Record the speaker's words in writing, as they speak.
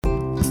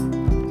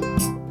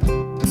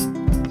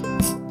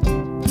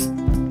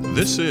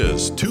This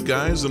is Two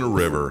Guys in a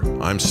River.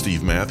 I'm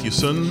Steve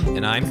Mathewson.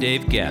 And I'm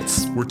Dave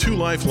Getz. We're two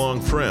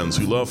lifelong friends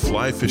who love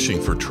fly fishing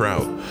for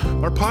trout.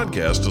 Our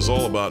podcast is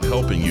all about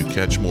helping you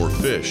catch more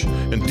fish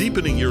and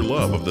deepening your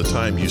love of the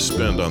time you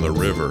spend on the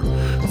river.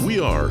 We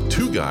are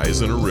Two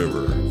Guys in a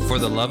River. For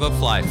the love of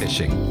fly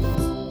fishing.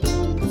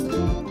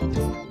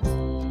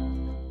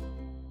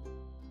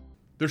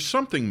 There's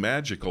something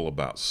magical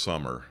about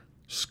summer.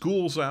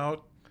 School's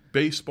out,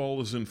 baseball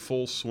is in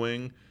full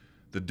swing,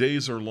 the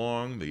days are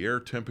long, the air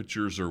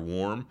temperatures are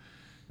warm,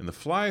 and the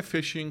fly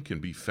fishing can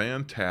be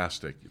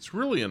fantastic. It's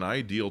really an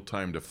ideal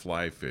time to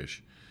fly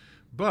fish,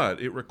 but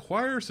it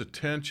requires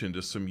attention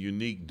to some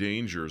unique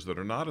dangers that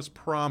are not as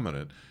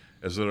prominent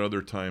as at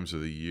other times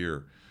of the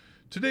year.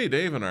 Today,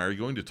 Dave and I are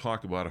going to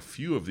talk about a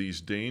few of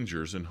these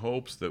dangers in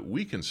hopes that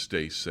we can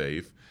stay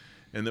safe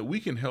and that we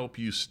can help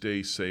you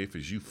stay safe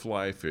as you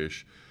fly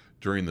fish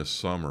during the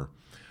summer.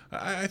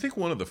 I think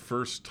one of the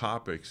first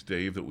topics,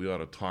 Dave, that we ought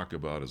to talk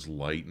about is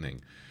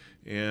lightning.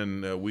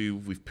 And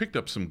we've picked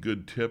up some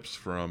good tips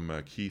from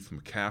Keith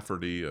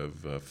McCafferty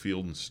of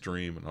Field and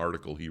Stream, an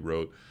article he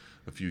wrote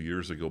a few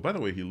years ago. By the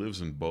way, he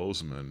lives in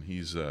Bozeman.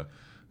 He's the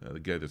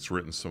guy that's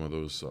written some of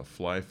those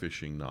fly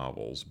fishing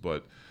novels.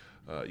 But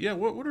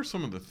what are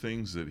some of the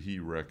things that he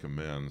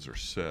recommends or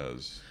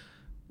says?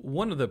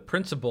 One of the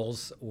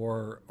principles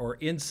or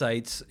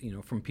insights,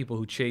 from people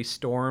who chase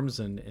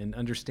storms and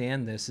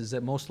understand this is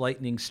that most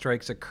lightning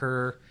strikes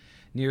occur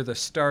near the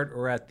start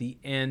or at the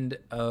end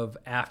of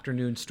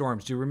afternoon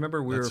storms. Do you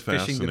remember we were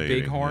fishing the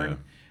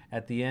Bighorn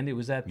at the end? It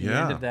was at the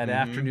end of that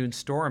afternoon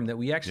storm that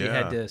we actually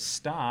had to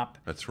stop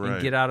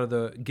and get out of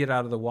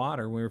the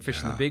water when we were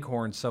fishing the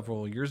Bighorn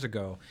several years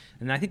ago.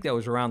 And I think that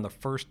was around the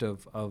 1st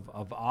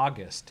of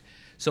August.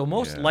 So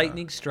most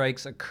lightning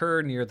strikes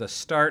occur near the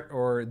start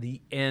or the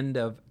end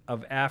of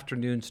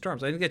afternoon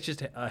storms. I think that's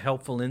just a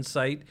helpful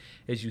insight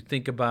as you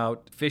think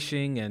about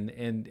fishing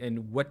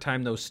and what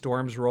time those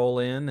storms roll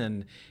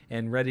in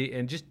and ready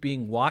and just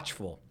being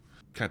watchful.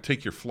 Kind of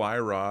take your fly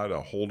rod,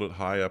 hold it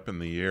high up in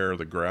the air,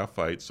 the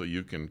graphite, so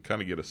you can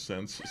kind of get a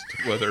sense as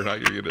to whether or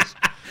not you're going to.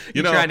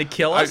 You're trying to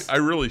kill us? I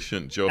really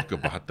shouldn't joke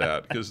about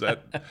that because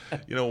that,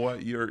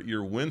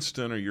 your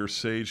Winston or your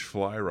Sage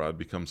fly rod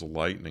becomes a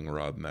lightning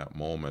rod in that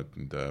moment,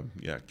 and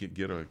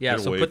get away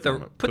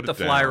from it. Put the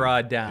fly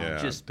rod down.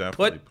 Yeah, just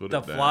put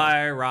the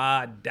fly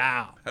rod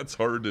down. That's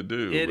hard to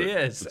do. It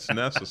is. It's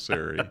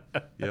necessary.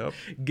 Yep.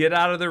 Get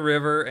out of the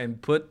river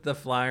and put the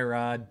fly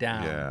rod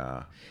down.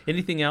 Yeah.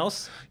 Anything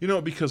else?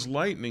 Because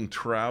lightning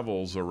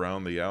travels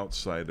around the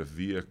outside of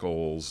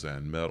vehicles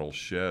and metal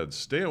sheds,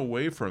 stay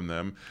away from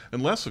them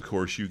unless, of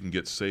course, you can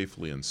get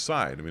safely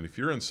inside. I mean, if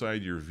you're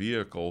inside your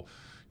vehicle,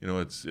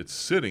 it's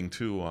sitting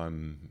too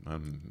on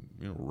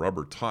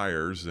rubber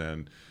tires,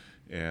 and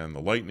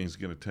the lightning's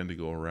going to tend to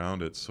go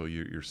around it, so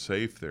you're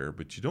safe there.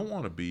 But you don't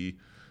want to be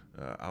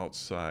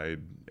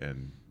outside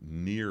and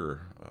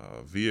near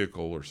a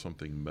vehicle or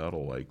something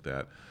metal like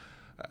that.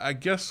 I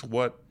guess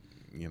what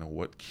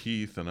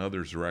Keith and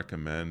others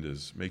recommend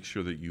is make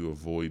sure that you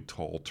avoid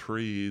tall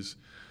trees,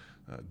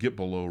 get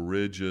below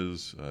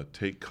ridges,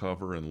 take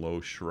cover in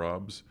low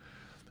shrubs.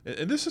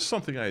 And this is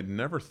something I had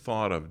never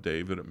thought of,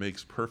 Dave, but it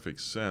makes perfect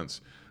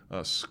sense.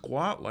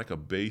 Squat like a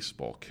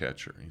baseball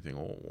catcher. And you think,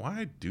 well,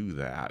 why do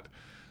that?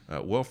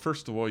 Well,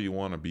 first of all, you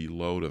want to be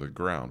low to the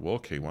ground. Well,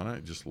 okay, why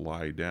not just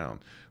lie down?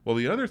 Well,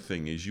 the other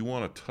thing is you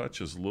want to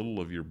touch as little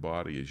of your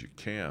body as you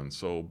can.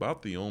 So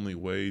about the only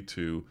way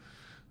to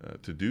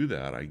do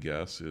that, I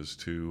guess, is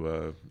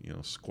to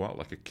squat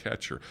like a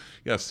catcher.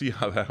 Yeah, see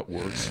how that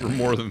works for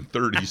more than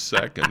 30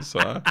 seconds,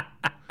 huh?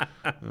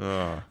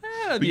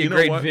 That'd be a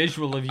great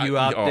visual of you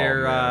out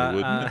there. Man,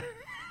 wouldn't it?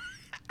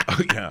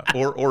 Oh, yeah,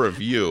 or of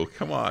you.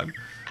 Come on.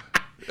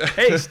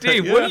 Hey,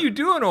 Steve, what are you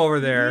doing over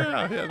there?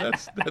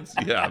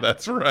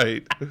 That's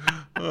right.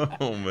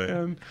 Oh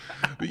man,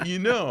 but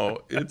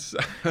it's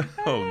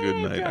good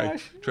night. I'm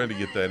trying to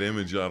get that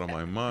image out of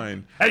my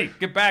mind. Hey,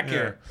 get back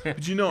here.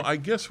 But I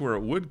guess where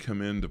it would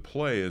come into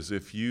play is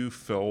if you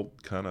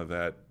felt kind of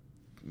that,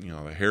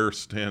 the hair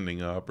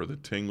standing up or the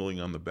tingling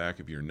on the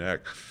back of your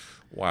neck.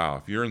 Wow,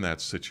 if you're in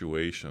that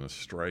situation, a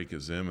strike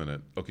is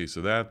imminent. Okay,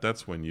 so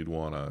that's when you'd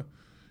want to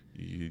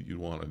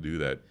do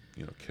that.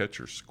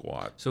 Catcher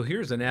squat. So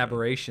here's an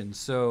aberration.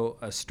 So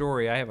a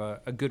story, I have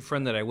a good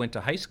friend that I went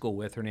to high school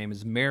with. Her name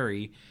is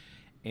Mary,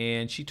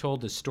 and she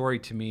told this story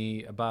to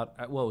me about,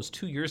 it was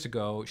 2 years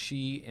ago.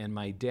 She and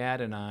my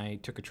dad and I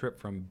took a trip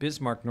from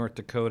Bismarck, North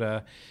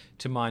Dakota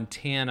to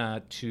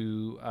Montana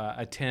to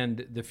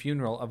attend the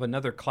funeral of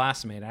another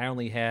classmate. I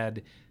only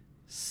had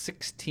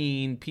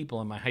 16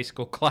 people in my high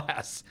school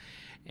class.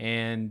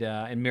 And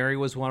Mary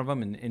was one of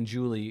them, and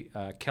Julie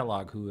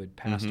Kellogg, who had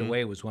passed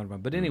away, was one of them.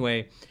 But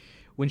anyway,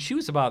 when she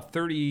was about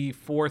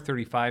 34,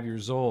 35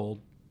 years old,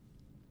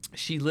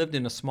 she lived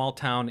in a small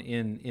town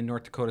in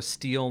North Dakota,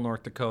 Steele,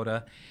 North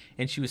Dakota,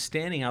 and she was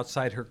standing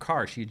outside her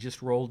car. She had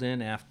just rolled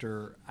in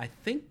after, I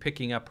think,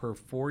 picking up her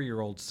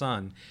 4-year-old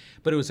son.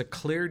 But it was a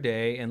clear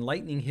day, and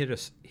lightning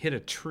hit a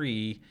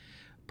tree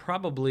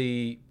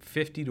probably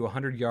 50 to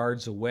 100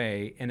 yards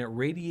away, and it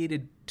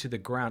radiated to the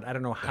ground. I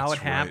don't know how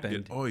That's it right.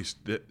 happened.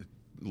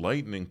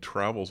 Lightning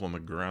travels on the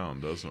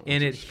ground, doesn't it?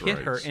 And once it hit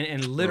her strikes?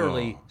 and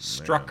literally Oh,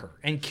 struck man. her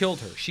and killed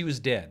her. She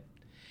was dead.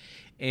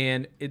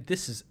 And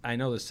I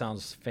know this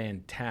sounds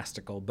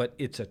fantastical, but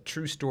it's a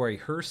true story.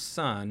 Her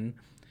son,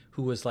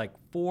 who was like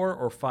 4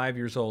 or 5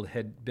 years old,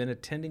 had been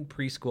attending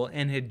preschool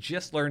and had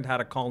just learned how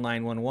to call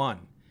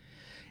 911.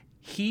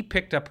 He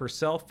picked up her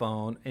cell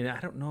phone, and I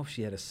don't know if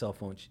she had a cell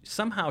phone.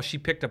 Somehow he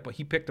picked up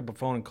a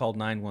phone and called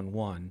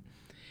 911.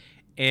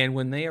 And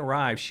when they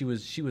arrived, she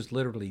was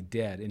literally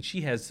dead. And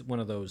she has one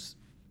of those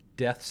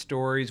death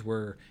stories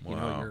where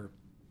Wow.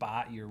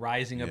 you're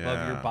rising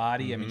above your Yeah.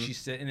 body. I mean, she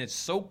said, and it's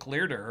so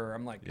clear to her.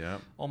 I'm like, Yeah.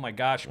 oh my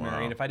gosh, Mary.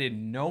 Wow. And if I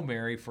didn't know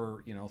Mary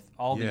for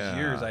all these Yeah.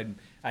 years,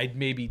 I'd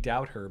maybe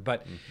doubt her.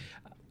 But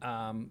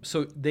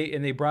so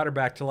they brought her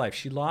back to life.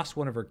 She lost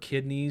one of her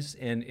kidneys,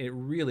 and it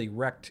really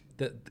wrecked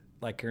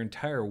her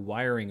entire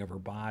wiring of her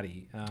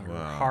body. Her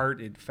Wow.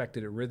 heart, it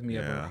affected arrhythmia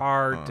of her Yeah.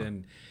 heart,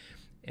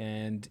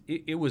 and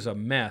it was a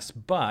mess.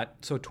 But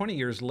so 20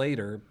 years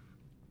later,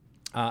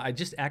 I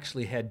just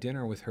actually had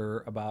dinner with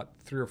her about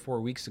 3 or 4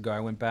 weeks ago. I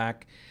went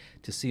back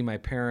to see my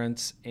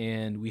parents,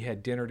 and we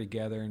had dinner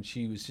together. And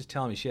she was just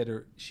telling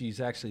me she's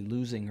actually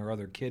losing her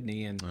other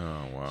kidney, and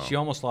Oh, wow. she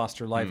almost lost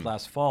her life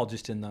last fall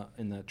just in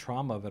the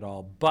trauma of it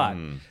all. But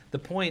the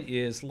point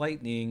is,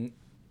 lightning.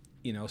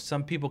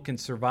 Some people can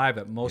survive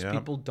it. Most Yeah.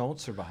 people don't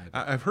survive it.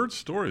 I've heard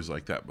stories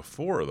like that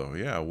before, though.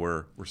 Yeah,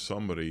 where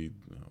somebody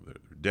they're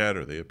dead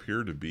or they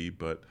appear to be,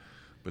 but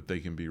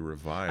they can be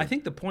revived. I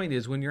think the point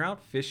is when you're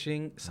out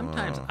fishing,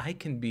 sometimes I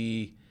can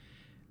be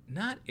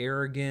not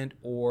arrogant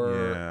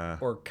Yeah.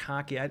 or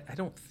cocky. I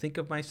don't think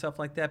of myself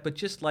like that, but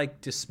just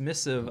like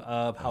dismissive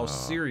of how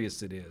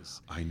serious it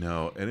is. I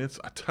know, and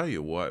I tell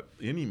you what,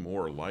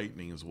 anymore,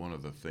 lightning is one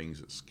of the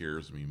things that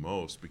scares me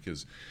most,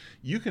 because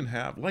you can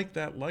have, like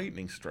that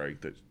lightning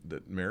strike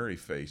that Mary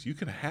faced, you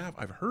can have,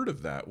 I've heard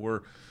of that,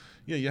 where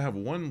you have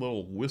one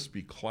little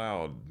wispy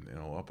cloud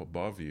up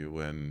above you,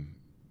 and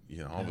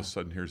all of a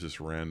sudden here's this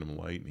random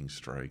lightning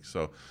strike.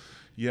 So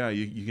yeah,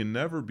 you can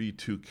never be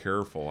too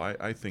careful.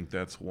 I think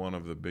that's one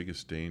of the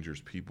biggest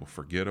dangers people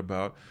forget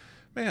about.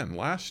 Man,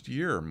 last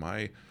year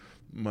my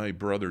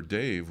brother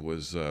Dave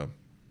was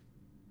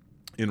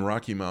in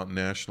Rocky Mountain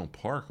National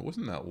Park. It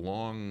wasn't that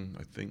long,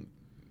 I think,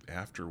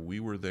 after we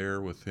were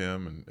there with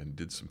him and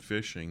did some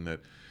fishing,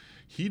 that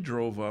he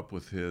drove up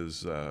with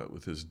his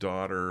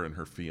daughter and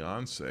her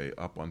fiance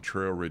up on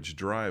Trail Ridge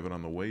Drive, and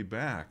on the way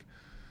back,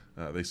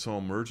 they saw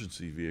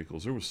emergency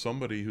vehicles. There was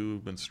somebody who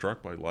had been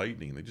struck by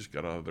lightning. They just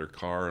got out of their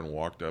car and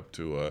walked up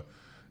to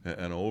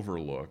an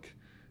overlook,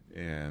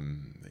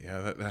 and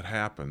yeah, that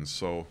happens.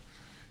 So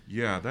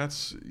yeah,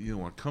 that's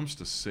when it comes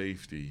to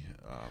safety.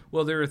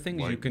 Well, there are things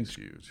you can lightning's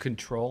huge.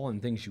 control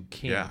and things you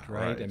can't, Yeah,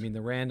 right? I right. mean,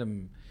 the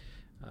random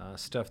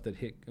stuff that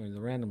hit,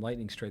 the random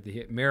lightning strike that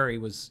hit Mary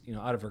was,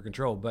 out of her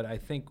control. But I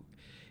think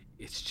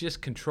it's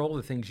just control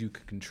the things you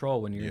can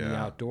control when you're in the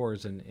Yeah.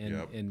 outdoors, and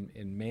Yep.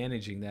 and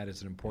managing that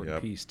is an important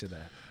Yep. piece to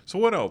that. So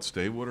what else,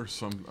 Dave? What are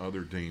some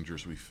other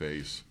dangers we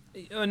face?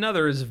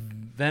 Another is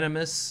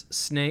venomous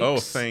snakes. Oh,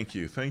 thank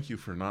you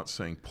for not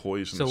saying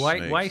poisonous So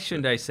snakes. why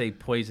shouldn't I say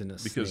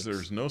poisonous? Because snakes?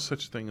 there's no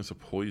such thing as a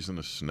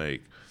poisonous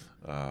snake.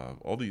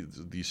 All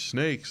these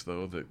snakes,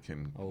 though, that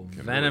can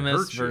venomous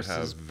really hurt you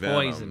versus have venom.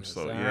 poisonous.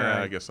 So All yeah, I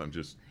right. guess I'm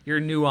just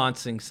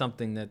nuancing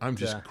something that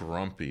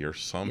grumpy or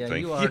something. yeah,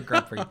 you are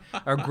grumpy,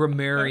 or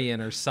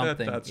grammarian or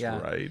something. That's yeah.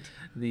 right.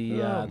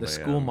 The Oh, the man.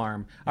 school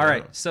marm. All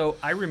right, so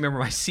I remember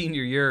my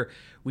senior year.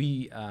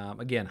 We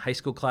again, high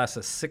school class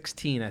of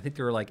 16. I think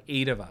there were like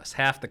 8 of us.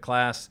 Half the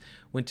class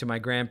went to my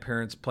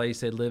grandparents'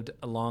 place. They lived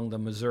along the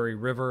Missouri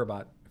River,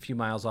 about a few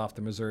miles off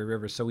the Missouri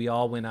River. So we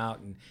all went out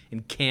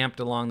and camped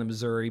along the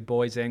Missouri,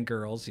 boys and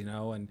girls,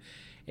 and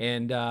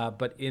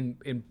but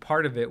in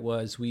part of it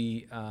was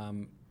we.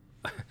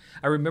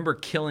 I remember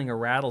killing a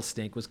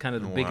rattlesnake was kind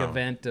of the big wow.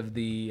 event of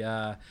the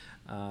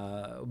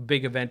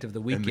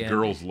weekend. And the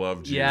girls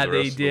loved you. Yeah, the they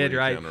rest of the did.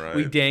 weekend, Right?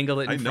 We dangled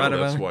it in I front know of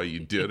that's them. why you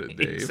did it,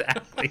 Dave.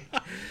 Exactly.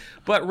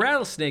 But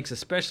rattlesnakes,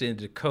 especially in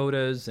the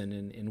Dakotas and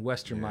in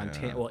western Yeah.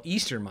 Montana, well,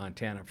 eastern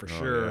Montana for Oh,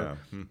 sure, yeah.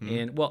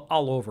 Mhm. and well,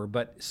 all over,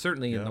 but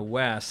certainly in Yeah. the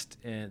west,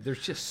 and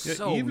there's just Yeah,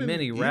 so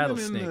many Even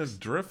rattlesnakes. in the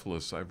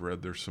driftless, I've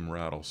read there's some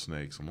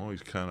rattlesnakes. I'm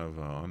always kind of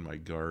on my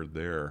guard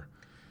there.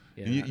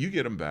 Yeah. And you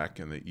get them back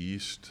in the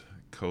east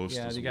coast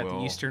Yeah, as you got well.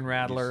 the eastern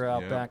rattler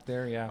out yeah. back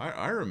there. Yeah.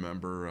 I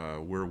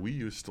remember where we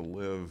used to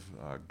live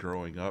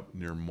growing up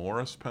near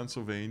Morris,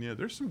 Pennsylvania.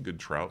 There's some good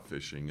trout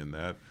fishing in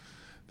that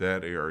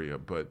area,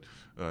 but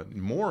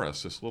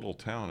Morris, this little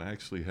town,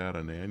 actually had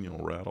an annual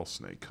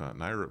rattlesnake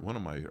hunt. And one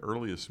of my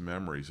earliest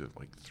memories at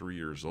like 3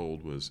 years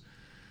old was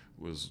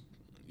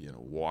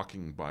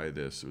walking by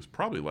this. It was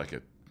probably like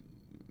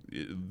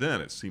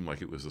then it seemed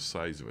like it was the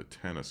size of a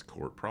tennis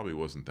court. Probably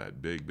wasn't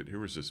that big, but here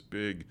was this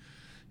big,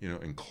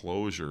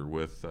 enclosure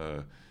with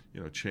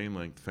chain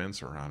link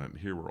fence around it, and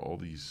here were all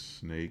these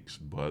snakes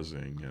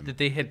buzzing. And That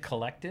they had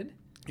collected.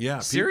 yeah,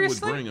 Seriously?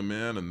 people would bring them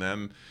in,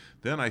 and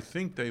then I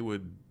think they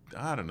would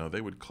I don't know,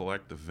 they would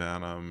collect the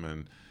venom,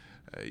 and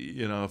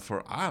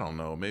for, I don't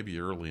know, maybe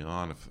early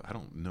on, if I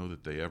don't know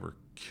that they ever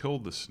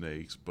killed the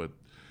snakes, but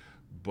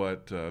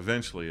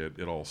eventually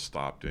it all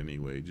stopped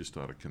anyway, just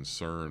out of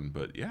concern.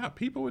 But yeah,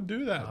 people would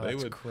do that. Oh,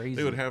 that's crazy.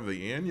 They would have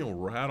the annual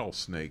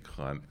rattlesnake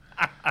hunt.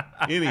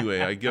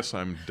 Anyway, I guess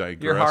I'm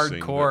digressing.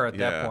 You're hardcore at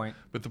that point.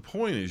 But the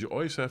point is, you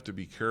always have to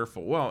be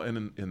careful. Well,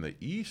 and in the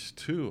East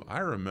too, I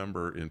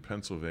remember in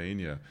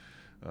Pennsylvania,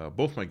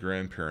 both my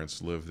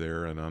grandparents lived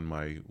there, and on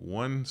my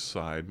one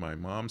side, my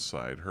mom's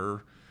side,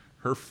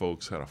 her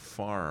folks had a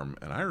farm,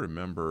 and I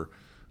remember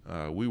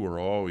we were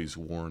always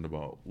warned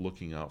about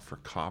looking out for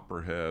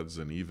copperheads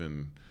and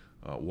even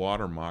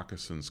water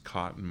moccasins,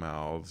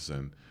 cottonmouths.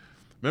 And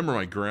remember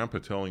my grandpa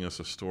telling us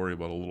a story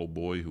about a little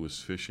boy who was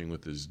fishing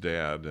with his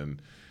dad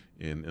and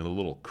in a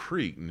little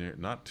creek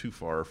not too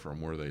far from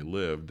where they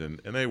lived, and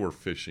they were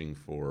fishing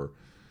for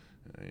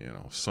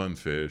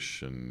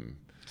sunfish and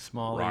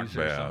Smallies rock or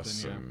bass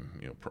something,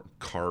 yeah. and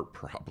carp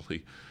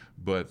probably.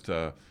 But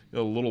a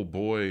little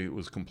boy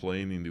was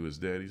complaining to his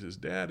dad. He says,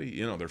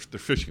 "Daddy, they're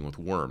fishing with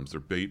worms. They're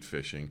bait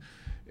fishing,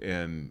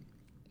 and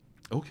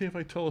okay, if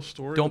I tell a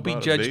story, don't be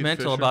about a bait judgmental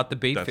fisher?" about the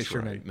bait That's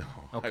fisherman. Right. No,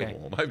 Okay. I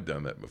won't. I've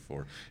done that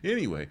before.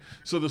 Anyway,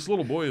 so this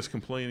little boy is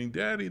complaining,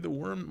 "Daddy,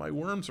 my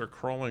worms are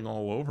crawling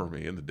all over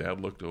me." And the dad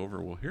looked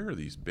over. Well, here are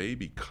these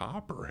baby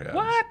copperheads.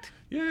 What?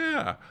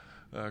 Yeah,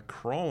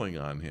 crawling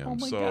on him. Oh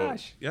my so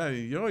gosh. yeah,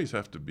 you always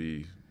have to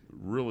be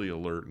really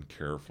alert and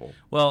careful.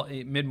 Well,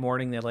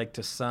 mid-morning they like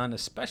to sun,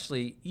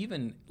 especially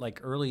even like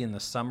early in the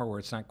summer where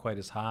it's not quite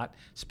as hot,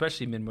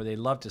 especially mid-morning. They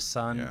love to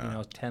sun,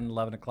 Yeah. 10,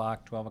 11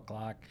 o'clock, 12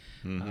 o'clock.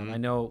 Mm-hmm. I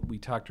know we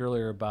talked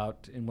earlier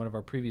about, in one of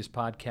our previous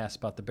podcasts,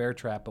 about the bear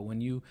trap, but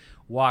when you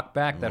walk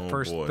back that Oh,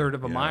 first boy. third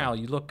of a Yeah. mile,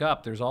 you look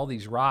up, there's all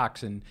these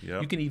rocks, and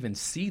Yep. you can even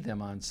see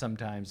them on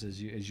sometimes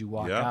as you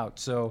walk Yep. out.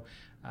 So,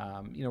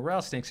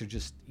 rattlesnakes you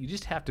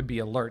just have to be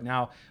alert.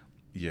 Now,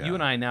 Yeah. you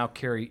and I now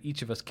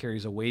each of us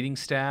carries a wading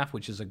staff,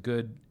 which is a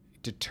good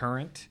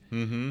deterrent.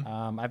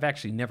 Mm-hmm. I've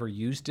actually never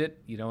used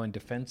it, in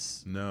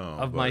defense No,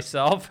 of but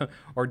myself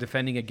or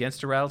defending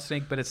against a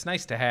rattlesnake, but it's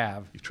nice to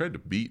have. you tried to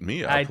beat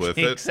me up with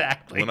it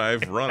Exactly. when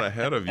I've run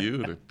ahead of you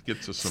to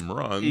get to some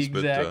runs.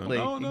 Exactly.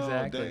 But, no,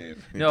 exactly.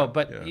 Dave. No,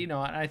 but Yeah.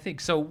 I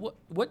think so.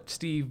 What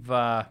Steve?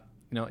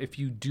 If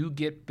you do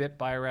get bit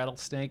by a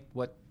rattlesnake,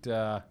 what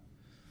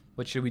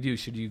should we do?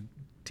 Should you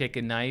take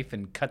a knife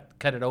and cut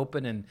it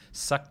open and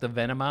suck the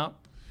venom out?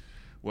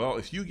 Well,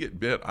 if you get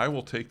bit, I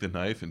will take the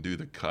knife and do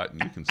the cut,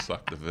 and you can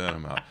suck the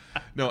venom out.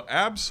 No,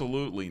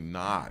 absolutely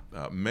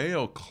not.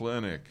 Mayo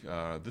Clinic,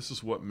 this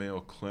is what Mayo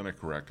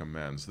Clinic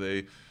recommends.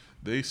 They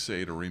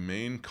say to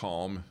remain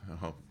calm.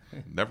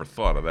 Never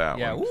thought of that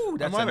Yeah, one. ooh,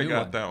 that's I a might have new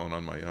got one. that one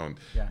on my own.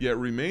 Yeah.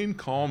 Remain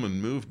calm and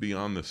move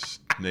beyond the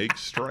snake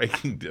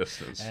striking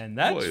distance. And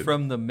that's Boy,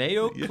 from the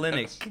Mayo yes,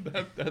 Clinic.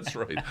 that's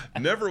right.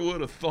 Never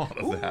would have thought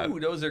of that. Ooh,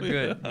 those are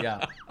good.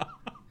 Yeah.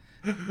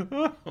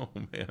 Oh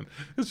man,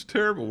 it's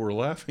terrible. We're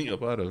laughing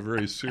about a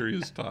very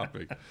serious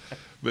topic,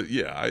 but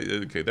yeah,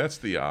 okay, that's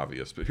the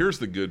obvious. But here's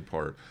the good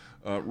part: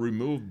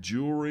 remove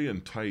jewelry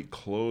and tight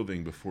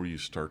clothing before you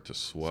start to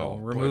swell. So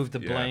remove the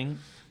bling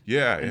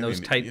Yeah, and those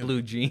tight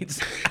blue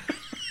jeans.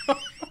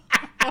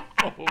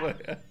 Oh,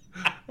 man.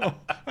 Oh,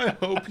 I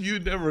hope you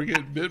never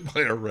get bit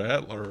by a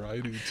rattler. I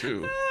do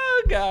too.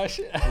 Oh gosh.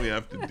 We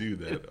have to do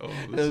that. Oh,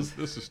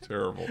 this is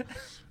terrible.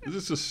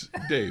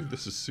 Dave.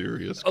 This is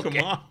serious. Okay.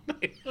 Come on.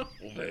 Oh,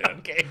 man.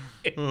 Okay.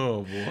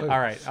 Oh boy. All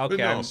right. Okay. But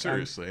no,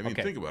 seriously. I mean,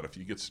 okay. think about it. If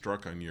you get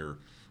struck on your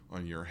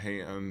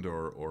hand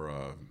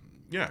or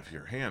if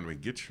your hand, I mean,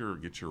 get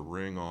your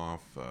ring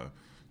off.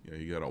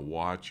 You got a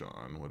watch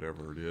on,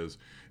 whatever it is,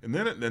 and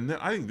then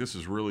I think this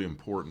is really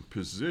important.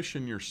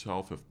 Position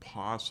yourself, if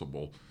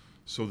possible,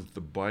 so that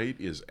the bite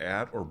is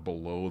at or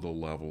below the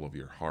level of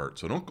your heart.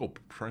 So don't go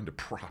trying to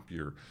prop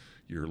your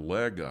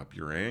leg up,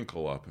 your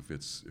ankle up if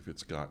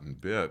it's gotten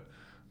bit,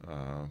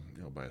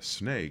 by a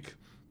snake.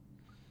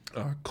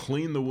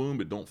 Clean the wound,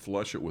 but don't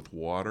flush it with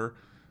water.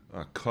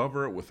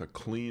 Cover it with a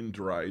clean,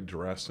 dry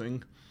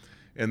dressing.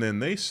 And then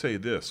they say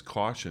this,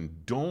 caution,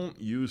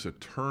 don't use a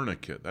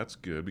tourniquet. That's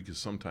good because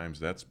sometimes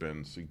that's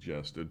been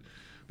suggested.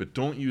 But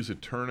don't use a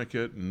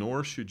tourniquet,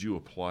 nor should you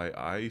apply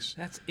ice.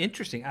 That's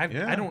interesting. I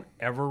Yeah. don't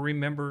ever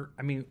remember.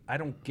 I mean, I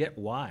don't get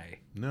why.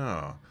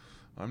 No,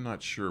 I'm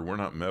not sure. We're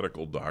not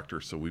medical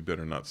doctors, so we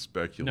better not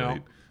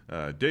speculate.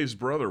 Dave's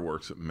brother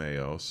works at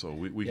Mayo, so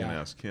we can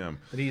ask him.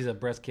 But he's a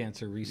breast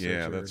cancer researcher,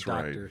 Yeah, that's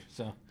doctor. right.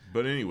 So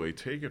But anyway,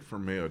 take it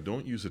from Mayo.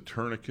 Don't use a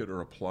tourniquet or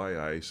apply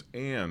ice,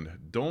 and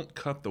don't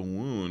cut the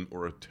wound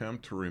or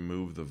attempt to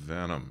remove the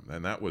venom.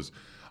 And that was,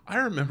 I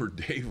remember,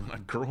 Dave, when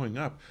I'm growing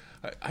up,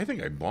 I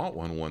think I bought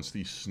one once,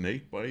 these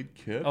snake bite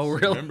kits. Oh,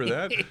 really? Remember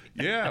that?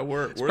 Yeah.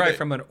 it's probably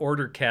from an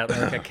order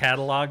like a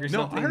catalog or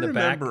No, something in the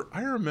back.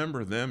 I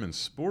remember them in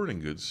sporting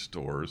goods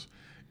stores,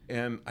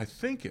 and I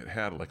think it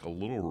had like a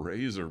little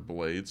razor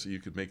blade so you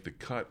could make the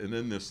cut, and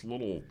then this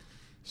little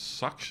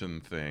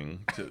suction thing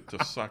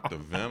to suck the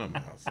venom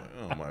out. I was like,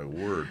 oh my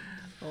word.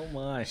 Oh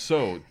my.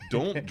 So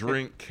don't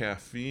drink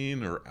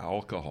caffeine or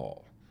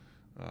alcohol.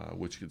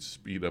 which could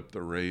speed up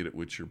the rate at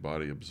which your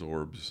body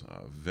absorbs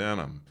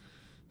venom.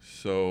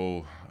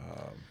 So,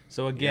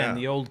 So again, yeah.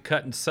 the old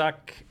cut and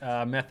suck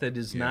method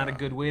is not a Yeah,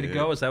 good way to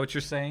go. Is that what you're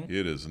saying?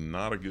 It is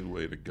not a good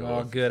way to go. Oh,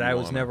 if good. you I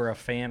was wanna- never a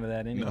fan of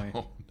that anyway.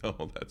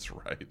 No, that's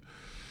right.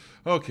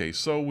 Okay,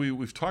 so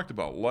we've talked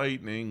about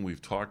lightning.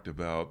 We've talked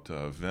about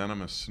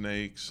venomous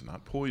snakes,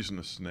 not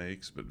poisonous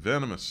snakes, but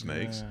venomous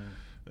snakes.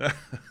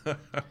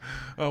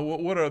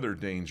 What other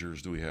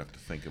dangers do we have to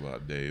think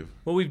about, Dave?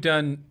 Well, we've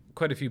done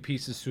quite a few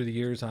pieces through the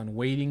years on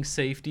wading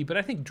safety, but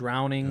I think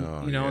drowning, Oh,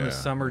 in the yeah,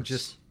 summer,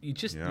 that's-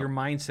 yeah. your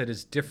mindset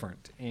is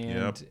different, and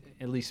Yep.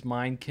 at least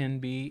mine can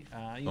be.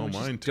 Mine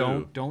just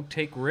too. don't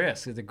take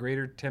risks. It's a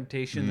greater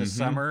temptation this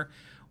summer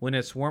when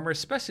it's warmer,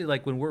 especially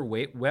like when we're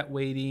wet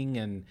wading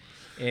and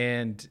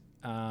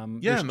Yeah,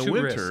 there's in the two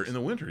winter. risks. In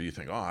the winter, you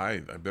think, oh, I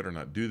better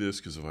not do this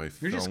because if I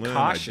You're just fell in,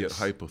 I'd get cautious.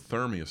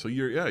 hypothermia. So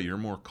you're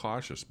more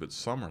cautious. But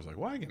summer's like,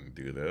 well, I can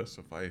do this.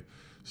 If I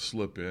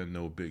slip in,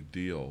 no big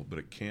deal. But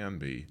it can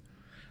be.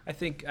 I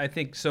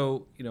think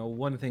so.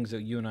 One of the things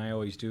that you and I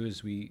always do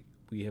is we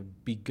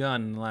have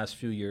begun in the last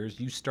few years.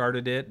 You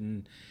started it,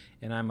 and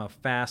I'm a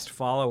fast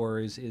follower.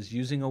 Is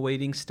using a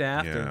wading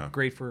staff. Yeah. They're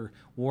great for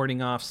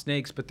warding off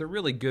snakes, but they're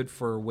really good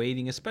for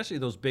wading, especially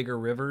those bigger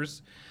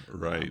rivers.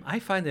 Right. I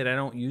find that I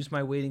don't use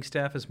my wading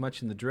staff as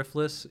much in the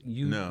driftless.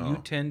 You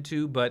tend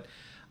to, but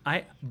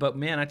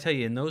man, I tell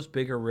you, in those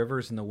bigger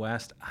rivers in the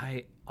West,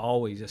 I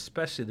always,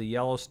 especially the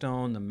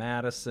Yellowstone, the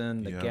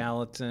Madison, the Yeah.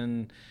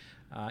 Gallatin.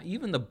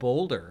 Even the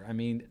Boulder. I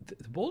mean,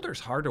 the Boulder's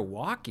hard to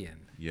walk in.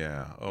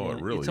 Yeah. Oh,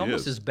 it really It's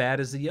almost is. as bad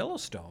as the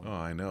Yellowstone. Oh,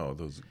 I know.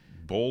 Those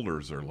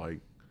boulders are like,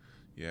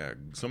 yeah,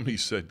 somebody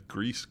said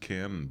grease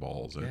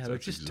cannonballs. Yeah, That's they're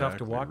just tough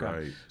to exactly walk right.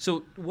 on.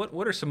 So,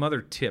 what are some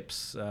other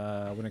tips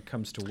when it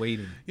comes to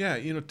wading? Yeah,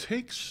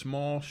 take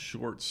small,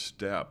 short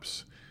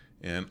steps.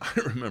 And I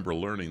remember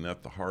learning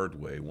that the hard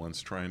way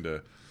once, trying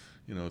to,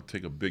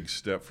 take a big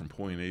step from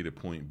point A to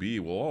point B.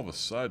 Well, all of a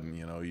sudden,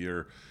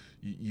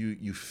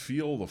 you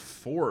feel the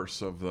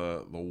force of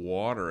the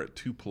water at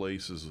two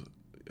places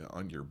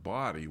on your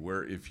body,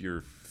 where if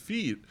your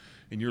feet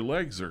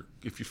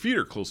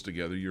are close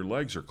together, your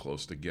legs are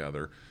close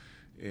together.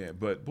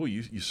 But boy,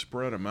 you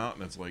spread them out,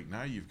 and it's like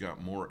now you've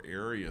got more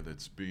area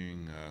that's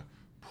being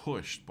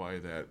pushed by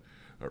that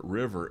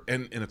river,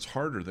 and it's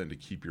harder than to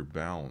keep your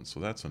balance. So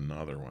that's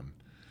another one.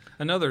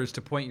 Another is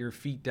to point your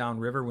feet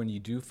downriver when you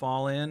do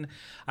fall in.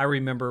 I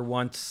remember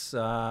once,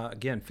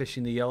 again,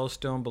 fishing the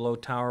Yellowstone below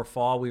Tower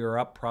Fall. We were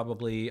up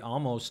probably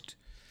almost,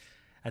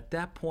 at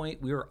that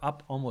point, we were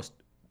up almost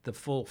the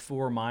full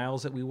 4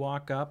 miles that we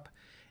walk up,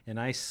 and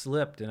I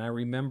slipped. And I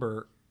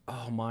remember,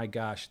 oh my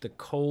gosh, the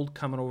cold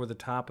coming over the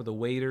top of the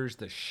waders,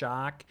 the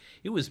shock.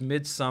 It was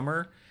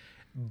midsummer,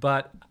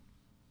 but,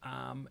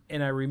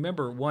 and I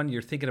remember,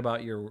 you're thinking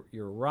about your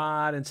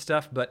rod and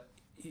stuff, but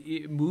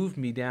it moved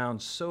me down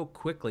so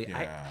quickly.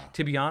 Yeah.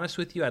 To be honest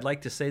with you, I'd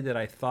like to say that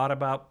I thought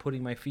about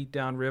putting my feet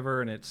down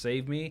river and it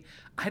saved me.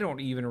 I don't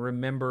even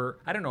remember.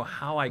 I don't know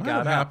how I got That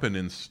up. happened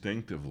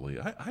instinctively.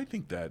 I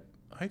think that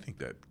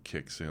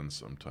kicks in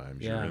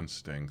sometimes. Yeah. Your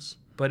instincts.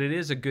 But it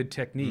is a good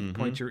technique.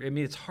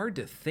 It's hard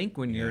to think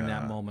when you're in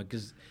that Yeah. moment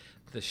because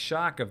the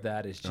shock of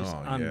that is just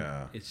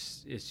yeah.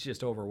 it's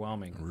just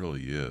overwhelming. It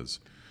really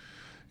is.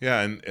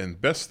 Yeah,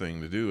 and best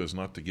thing to do is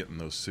not to get in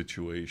those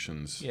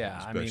situations Yeah,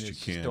 as I best mean, you it's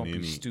just can don't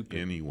be stupid.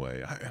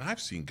 anyway. And I've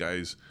seen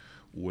guys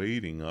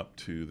wading up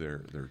to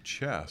their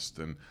chest,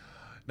 and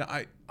now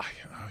I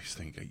always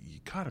think, you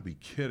got to be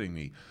kidding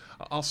me.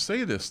 I'll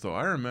say this though,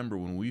 I remember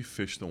when we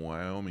fished the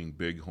Wyoming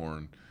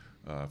Bighorn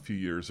a few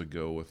years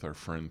ago with our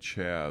friend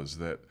Chaz,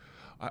 that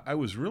I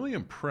was really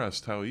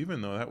impressed how,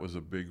 even though that was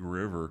a big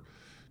river,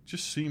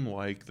 just seemed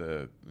like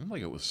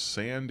it was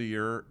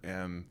sandier,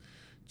 and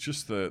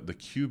just the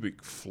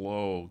cubic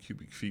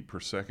feet per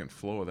second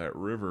flow of that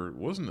river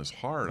wasn't as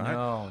hard.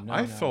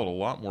 I felt a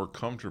lot more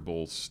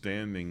comfortable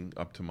standing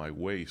up to my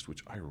waist,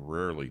 which I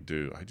rarely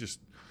do.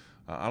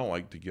 I don't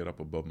like to get up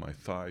above my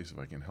thighs if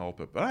I can help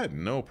it, but I had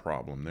no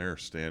problem there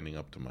standing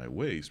up to my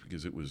waist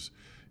because it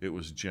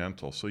was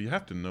gentle. So you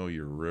have to know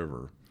your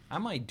river. I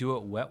might do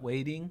it wet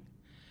wading.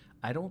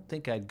 I don't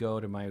think I'd go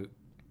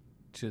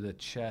to the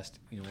chest,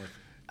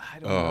 I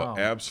don't know.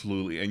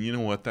 Absolutely. And you know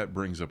what? That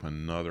brings up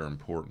another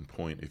important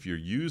point. If you're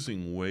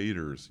using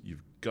waders,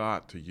 you've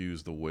got to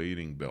use the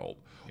wading belt.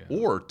 Yeah.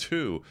 Or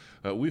two,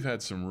 we've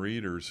had some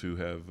readers who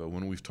have,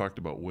 when we've talked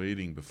about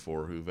wading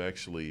before, who've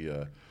actually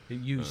they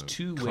use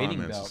two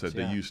wading belts. Said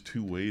they use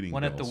two wading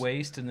one belts. One at the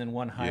waist and then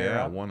one higher up.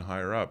 Yeah, one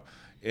higher up.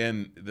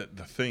 And the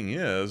thing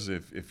is,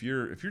 if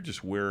you're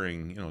just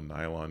wearing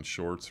nylon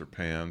shorts or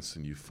pants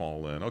and you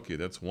fall in, okay,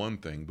 that's one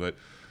thing. But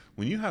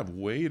when you have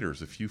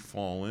waders, if you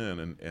fall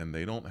in and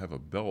they don't have a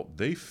belt,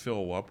 they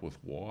fill up with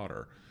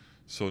water.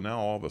 So now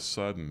all of a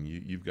sudden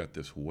you've got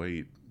this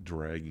weight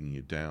dragging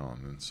you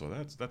down, and so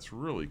that's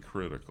really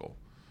critical.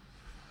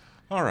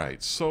 All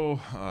right, so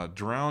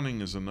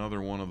drowning is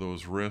another one of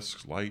those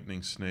risks.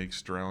 Lightning,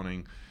 snakes,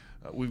 drowning.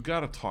 We've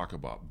got to talk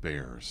about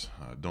bears,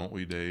 don't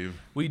we, Dave?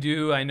 We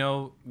do. I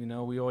know.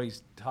 We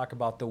always talk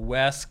about the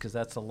West because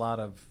that's a lot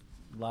of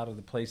a lot of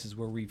the places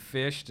where we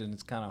fished, and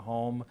it's kind of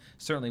home.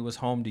 Certainly was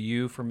home to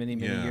you for many,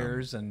 many Yeah.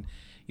 years. And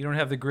you don't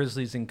have the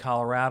grizzlies in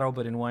Colorado,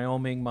 but in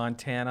Wyoming,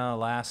 Montana,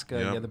 Alaska,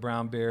 you Yep. have the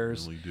brown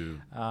bears. Really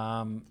do.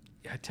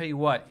 I tell you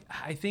what,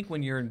 I think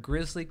when you're in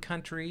grizzly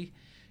country,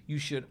 you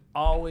should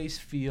always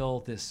feel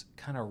this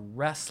kind of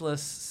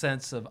restless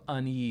sense of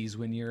unease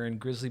when you're in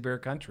grizzly bear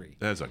country.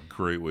 That's a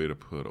great way to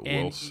put it.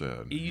 And Well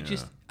said. You Yeah.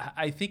 just,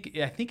 I think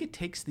it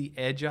takes the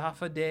edge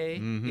off a day.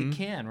 It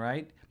can,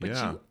 right? But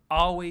Yeah. you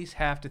always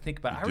have to think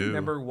about it. I do.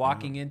 remember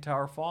walking in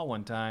Tower Fall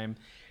one time.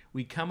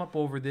 We come up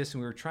over this,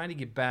 and we were trying to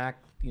get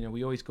back. You know,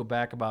 we always go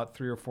back about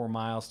 3 or 4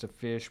 miles to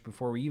fish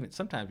before we even.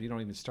 Sometimes we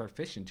don't even start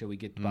fishing until we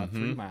get about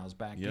 3 miles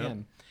back Yep.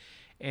 in.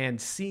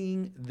 And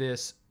seeing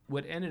this,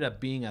 what ended up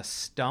being a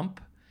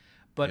stump.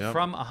 But Yep.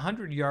 from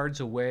 100 yards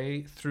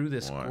away through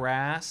this Boy.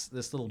 grass,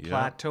 this little Yep.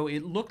 plateau,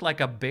 it looked like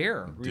a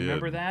bear.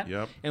 Remember did. that?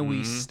 Yep. And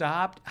we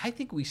stopped. I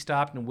think we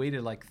stopped and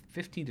waited like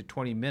 15 to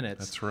 20 minutes.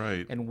 That's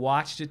right. And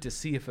watched it to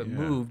see if it Yeah.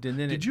 moved. And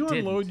then Did it you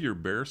didn't. unload your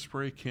bear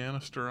spray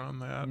canister on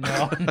that?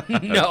 No,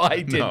 no, I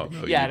didn't. No,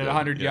 you yeah, at didn't.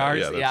 100 Yeah, yards.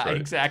 yeah, that's Yeah, right.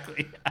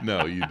 exactly.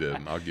 No, you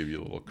didn't. I'll give you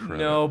a little credit.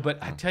 No,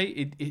 but I tell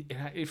you,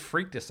 it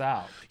freaked us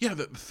out. Yeah,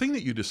 the thing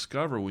that you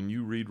discover when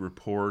you read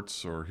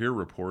reports or hear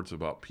reports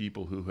about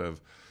people who have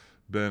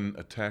been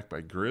attacked by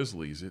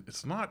grizzlies,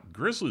 it's not,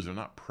 grizzlies are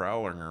not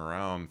prowling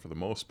around for the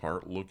most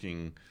part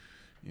looking,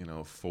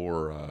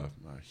 for a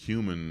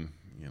human,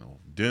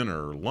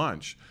 dinner or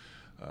lunch.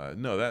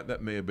 No,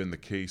 that may have been the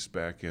case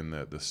back in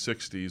the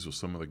 60s with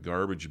some of the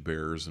garbage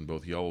bears in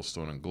both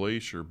Yellowstone and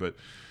Glacier, but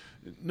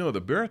no,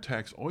 the bear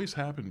attacks always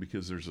happen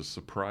because there's a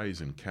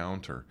surprise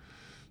encounter.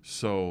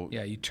 So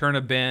Yeah, you turn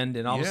a bend,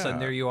 and all of a sudden yeah.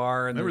 there you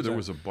are. And Remember, there's there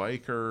was a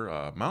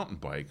biker, mountain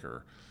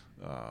biker.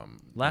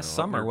 Last up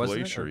summer, near wasn't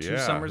it? Glacier, Or 2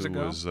 summers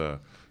ago?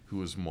 Who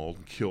was mauled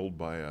and killed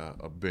by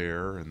a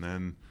bear. And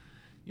then,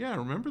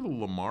 remember the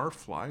Lamar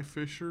fly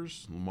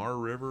fishers, Lamar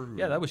River?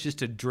 Yeah, that was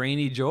just a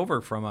drainage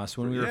over from us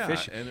when we were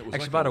fishing. And it was Actually,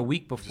 like about a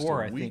week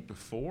before, just a I week think.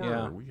 before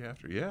Yeah. or a week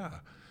after,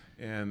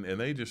 and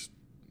they just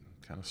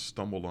kind of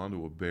stumbled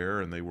onto a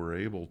bear, and they were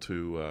able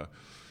to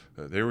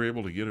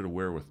get it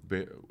away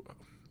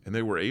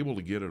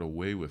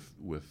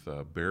with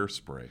bear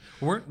spray.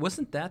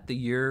 Wasn't that the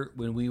year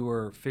when we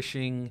were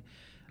fishing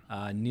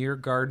near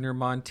Gardner,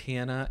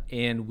 Montana,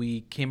 and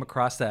we came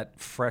across that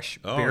fresh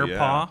bear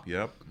paw?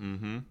 Yep.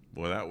 Mm-hmm.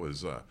 Boy, that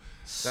was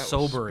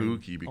Sobering.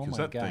 spooky because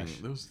Oh my gosh.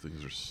 those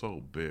things are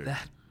so big.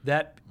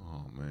 That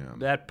Oh man.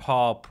 that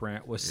paw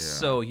print was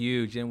so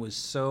huge and was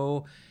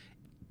so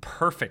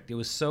perfect. It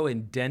was so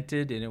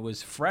indented and it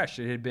was fresh.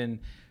 It had been,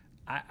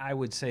 I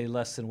would say,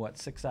 less than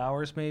 6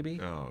 hours maybe.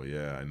 Oh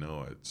yeah, I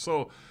know it.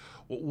 So,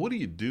 what do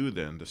you do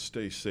then to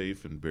stay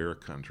safe in bear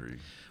country?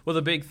 Well,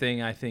 the big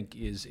thing I think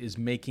is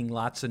making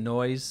lots of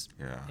noise.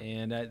 Yeah.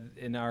 And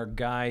in our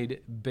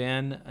guide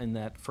Ben, in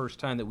that first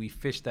time that we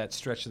fished that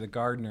stretch of the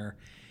Gardner,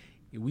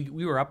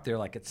 we were up there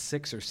like at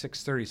 6 or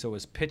 6:30, so it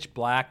was pitch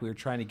black. We were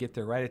trying to get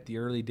there right at the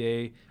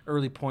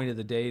early point of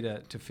the day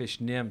to fish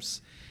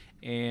nymphs,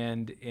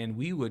 and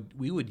we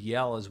would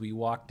yell as we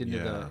walked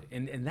into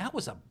and that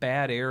was a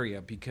bad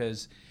area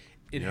because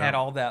it had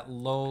all that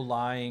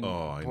low-lying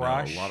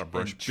brush, a lot of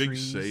brush, and big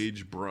trees.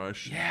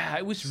 sagebrush. Yeah,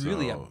 it was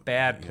really a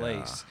bad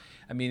place.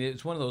 I mean,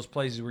 it's one of those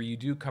places where you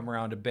do come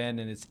around a bend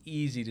and it's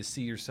easy to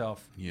see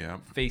yourself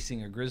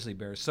facing a grizzly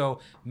bear. So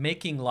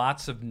making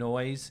lots of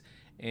noise,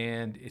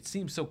 and it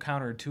seems so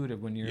counterintuitive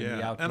when you're in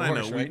the outdoors, and I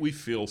know right? we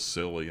feel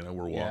silly,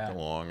 we're walking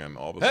along, and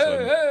all of a Hey,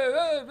 sudden,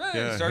 hey, hey,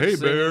 Yeah, start hey,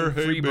 singing bear,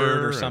 hey, Free bear,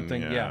 Bird or and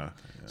something. yeah.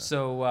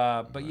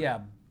 So, but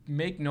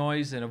make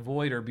noise and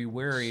avoid or be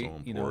wary, So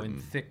in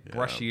important. thick,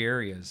 brushy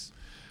areas.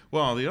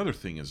 Well, the other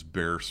thing is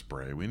bear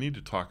spray. We need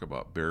to talk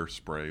about bear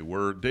spray.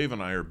 Dave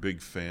and I are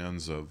big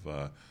fans of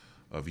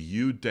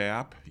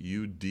UDAP,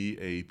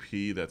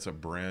 UDAP. That's a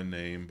brand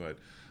name, but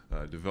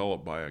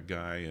developed by a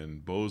guy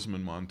in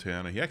Bozeman,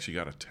 Montana. He actually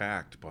got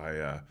attacked by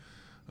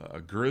a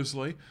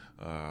grizzly.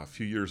 A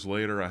few years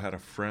later, I had a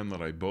friend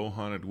that I bow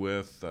hunted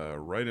with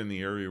right in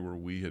the area where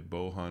we had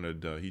bow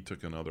hunted. He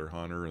took another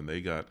hunter, and they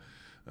got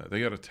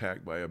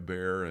attacked by a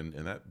bear, and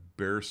that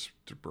bear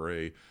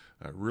spray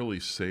really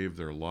saved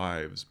their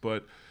lives.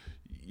 But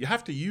you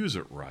have to use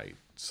it right.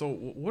 So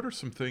what are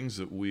some things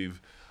that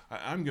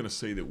I'm going to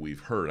say that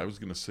we've heard. I was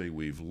going to say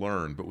we've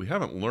learned, but we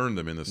haven't learned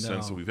them in the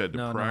sense that we've had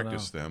to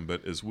practice them.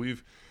 But as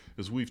we've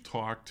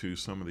talked to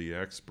some of the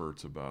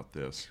experts about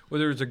this. Well,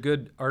 there was a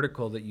good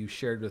article that you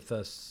shared with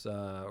us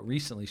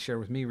shared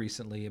with me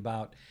recently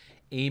about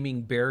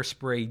aiming bear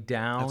spray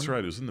down. That's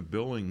right. It was in the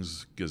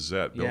Billings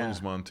Gazette,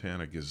 Billings,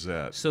 Montana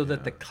Gazette. So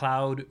that the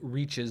cloud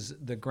reaches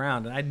the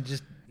ground. And I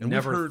just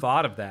never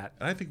thought of that.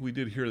 I think we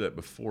did hear that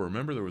before.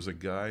 Remember, there was a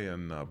guy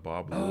in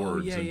Bob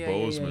Ward's in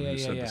Bozeman who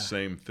said the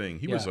same thing.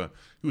 He was a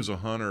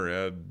hunter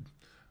ed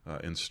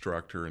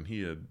instructor, and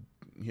he had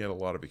a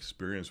lot of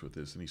experience with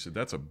this. And he said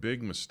that's a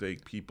big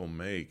mistake people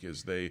make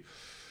is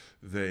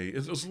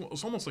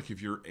it's almost like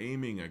if you're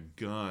aiming a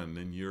gun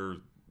and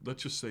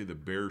let's just say the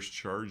bear's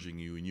charging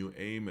you and you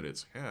aim at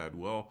its head.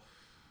 Well,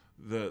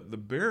 the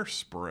bear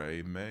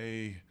spray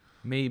may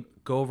may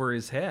go over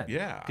his head.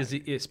 Yeah. Because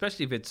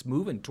especially if it's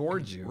moving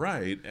towards you.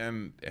 Right.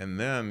 And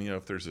then,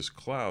 if there's this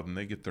cloud and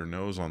they get their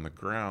nose on the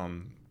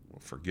ground, well,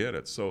 forget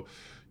it. So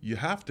you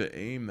have to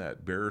aim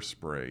that bear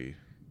spray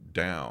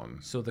down.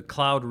 So the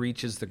cloud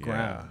reaches the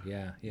ground.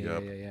 Yep.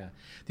 Yeah.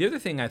 The other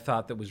thing I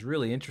thought that was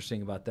really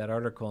interesting about that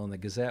article in the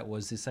Gazette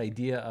was this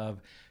idea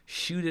of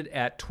shoot it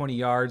at 20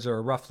 yards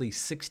or roughly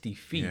 60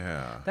 feet.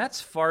 Yeah. That's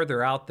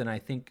farther out than I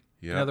think.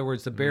 Yep. In other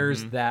words, the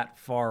bear's that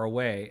far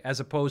away, as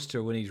opposed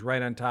to when he's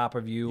right on top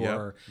of you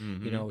or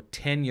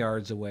 10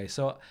 yards away.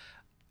 So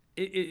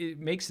it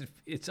makes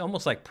it's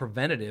almost like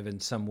preventative in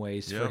some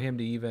ways for him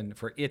to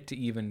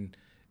even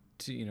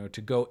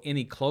to go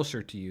any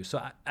closer to you.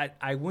 So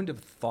I wouldn't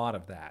have thought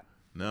of that.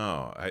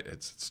 No,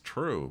 it's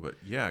true, but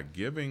yeah,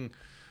 giving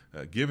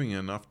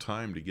enough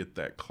time to get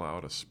that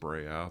cloud of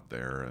spray out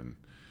there, and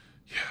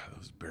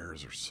those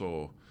bears are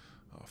so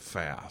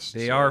fast.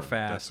 They are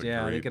fast.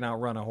 Yeah, they can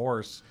outrun a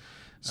horse.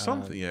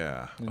 Something,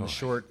 in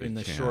short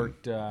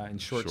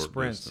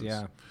sprints. Distance.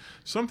 Yeah.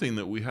 Something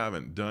that we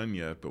haven't done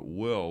yet, but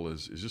will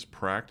is just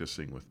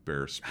practicing with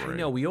bear spray. I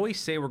know we always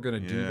say we're going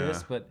to do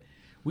this, but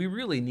we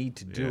really need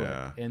to do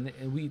it. And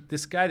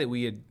this guy that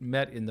we had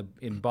met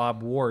in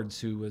Bob Ward's,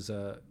 who was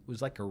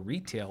like a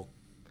retail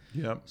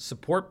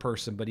support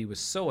person, but he was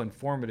so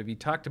informative. He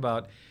talked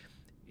about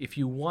if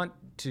you want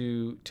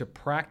to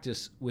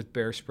practice with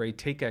bear spray,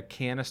 take a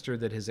canister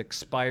that has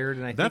expired.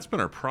 And that's been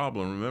our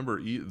problem.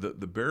 Remember,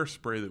 the bear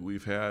spray that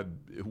we've had,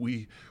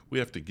 we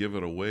have to give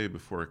it away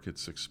before it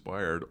gets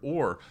expired.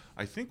 Or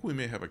I think we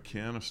may have a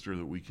canister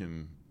that we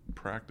can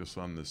practice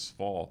on this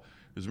fall.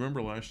 Because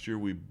remember last year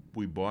we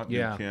bought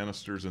new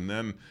canisters, and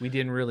then we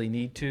didn't really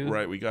need to.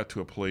 Right, we got to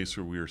a place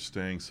where we were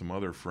staying, some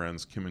other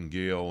friends, Kim and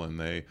Gail, and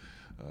they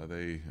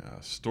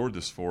stored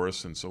this for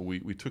us, and so we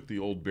took the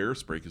old bear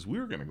spray because we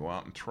were going to go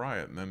out and try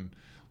it, and then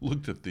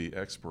looked at the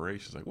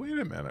expirations like, wait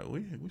a minute,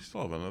 we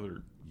still have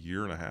another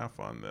year and a half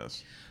on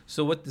this.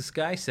 So what this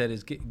guy said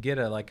is get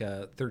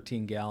a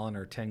 13 gallon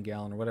or 10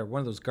 gallon or whatever, one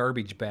of those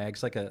garbage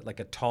bags, like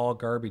a tall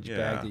garbage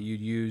bag that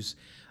you'd use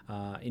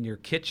in your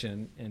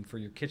kitchen and for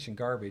your kitchen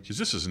garbage. Because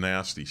this is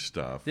nasty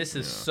stuff. This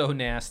is so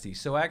nasty.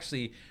 So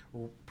actually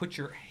put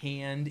your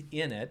hand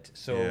in it.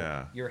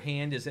 So your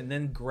hand is, and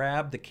then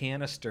grab the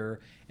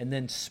canister and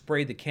then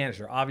spray the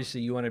canister.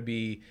 Obviously you want to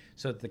be,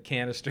 so that the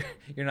canister,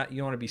 you don't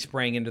want to be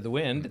spraying into the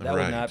wind. That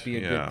would not be a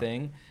good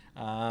thing.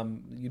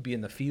 You'd be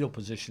in the fetal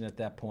position at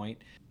that point.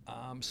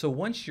 So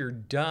once you're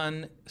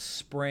done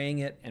spraying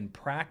it and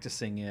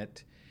practicing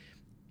it,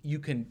 you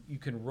can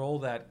roll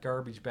that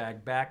garbage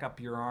bag back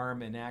up your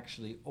arm and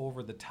actually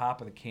over the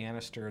top of the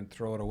canister and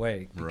throw it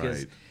away.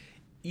 Because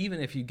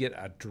even if you get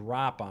a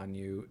drop on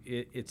you,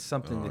 it's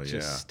something that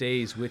just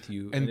stays with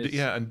you.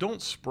 And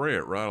don't spray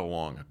it right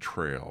along a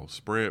trail.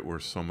 Spray it where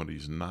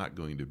somebody's not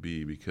going to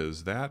be,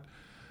 because that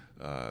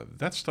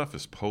stuff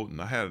is potent.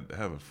 I have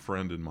a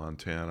friend in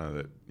Montana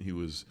that he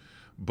was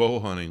bow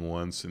hunting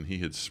once, and he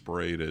had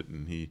sprayed it,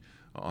 and he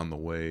on the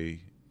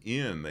way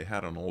in, they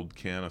had an old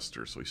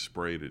canister, so he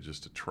sprayed it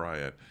just to try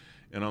it.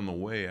 And on the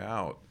way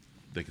out,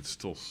 they could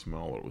still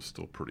smell it. It was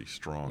still pretty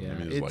strong. I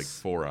mean, it was like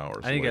 4 hours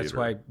later. I think that's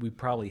why we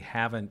probably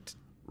haven't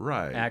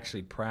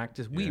actually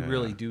practiced. We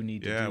really do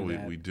need to do that.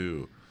 Yeah, we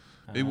do.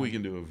 Maybe we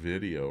can do a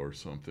video or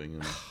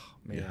something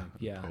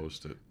and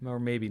post it. Or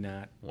maybe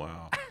not.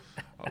 Wow.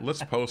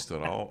 Let's post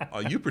it.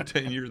 You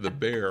pretend you're the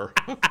bear.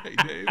 Okay,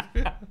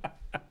 Dave.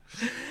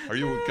 Are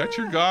you got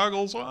your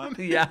goggles on?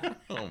 Yeah.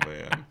 Oh,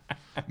 man.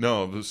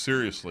 No, but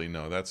seriously,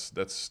 no. That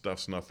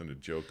stuff's nothing to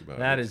joke about.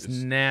 That is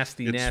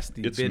nasty It's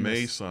business.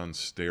 mace on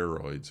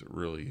steroids. It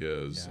really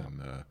is,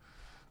 and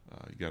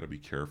you got to be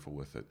careful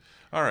with it.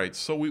 All right,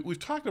 so we've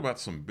talked about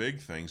some big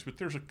things, but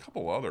there's a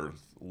couple other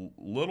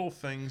little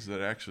things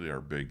that actually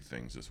are big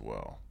things as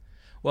well.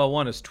 Well,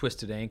 one is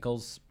twisted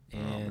ankles,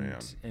 and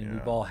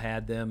we've all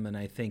had them, and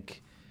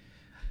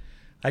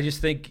I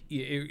just think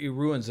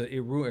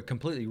it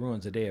completely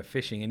ruins a day of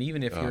fishing. And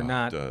even if you're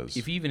not,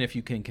 even if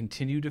you can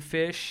continue to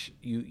fish,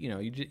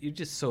 you're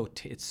just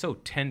it's so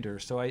tender.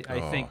 So I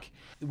think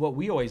what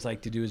we always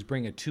like to do is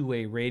bring a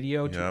two-way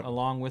radio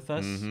along with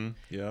us,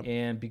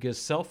 and because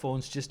cell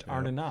phones just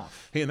aren't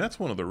enough. Hey, and that's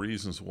one of the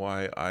reasons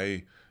why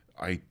I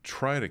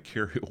try to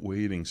carry a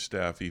wading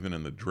staff even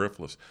in the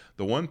driftless.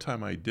 The one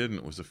time I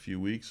didn't was a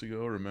few weeks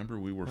ago. Remember,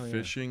 we were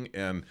fishing,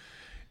 and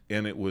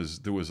there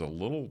was a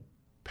little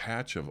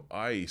patch of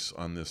ice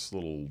on this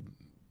little,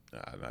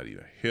 not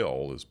even a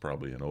hill is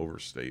probably an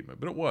overstatement,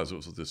 but it was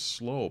this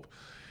slope,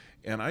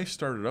 and I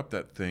started up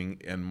that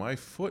thing and my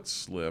foot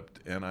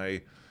slipped, and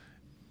it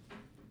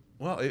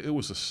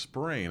was a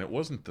sprain. It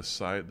wasn't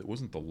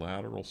the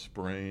lateral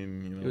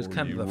sprain, it was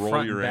kind of the roll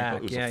front your and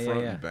ankle. back. It was the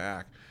front and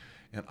back,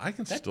 and I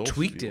can still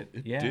tweaked feel it.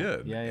 It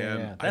did.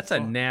 Yeah. That's a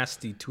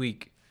nasty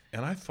tweak.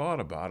 And I thought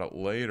about it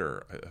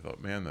later. I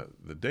thought, man,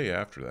 the day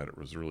after that, it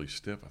was really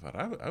stiff. I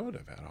thought I would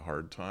have had a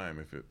hard time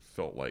if it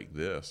felt like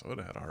this. I would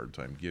have had a hard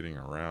time getting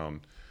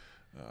around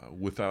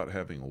without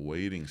having a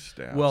waiting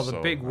staff. Well, the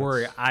So big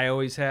worry that's- I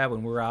always have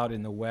when we're out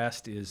in the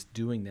West is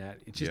doing that.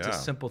 It's just a Yeah.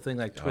 simple thing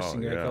like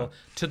twisting your yeah. ankle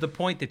to the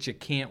point that you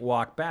can't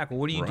walk back. Well,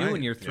 what do you do when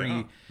Right, you're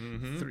yeah.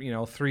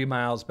 Mm-hmm. 3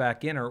 miles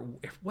back in? Or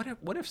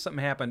what if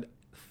something happened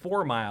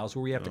 4 miles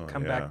where we have to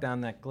come yeah. back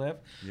down that cliff?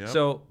 Yep.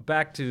 So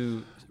back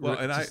to Well,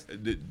 and just-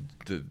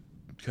 to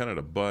kind of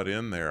to butt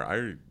in there,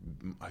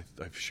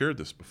 I've shared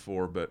this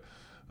before, but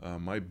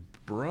my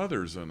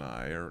brothers and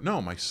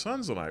my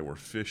sons and I were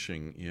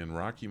fishing in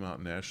Rocky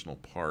Mountain National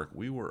Park.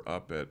 We were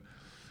up at,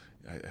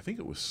 I think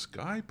it was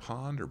Sky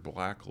Pond or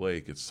Black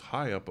Lake. It's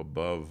high up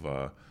above,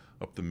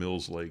 up the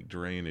Mills Lake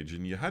drainage,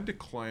 and you had to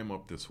climb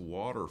up this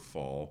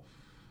waterfall.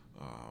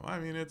 I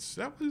mean,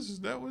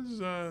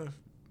 that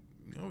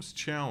was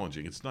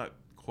challenging. It's not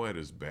quite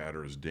as bad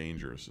or as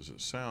dangerous as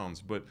it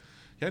sounds, but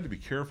you had to be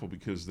careful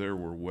because there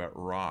were wet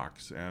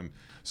rocks. And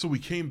so we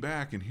came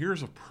back, and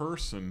here's a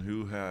person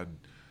who had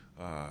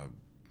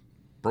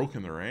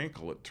broken their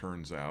ankle, it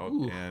turns out.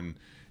 Ooh.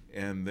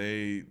 And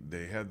they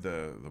had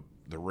the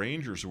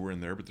rangers were in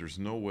there, but there's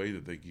no way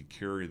that they could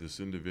carry this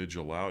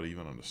individual out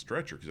even on a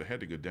stretcher because they had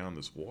to go down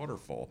this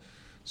waterfall.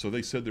 So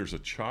they said there's a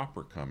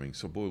chopper coming.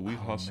 So boy, we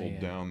hustled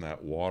man. down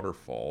that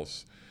waterfall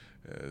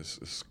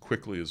as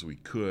quickly as we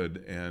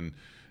could, and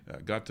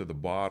got to the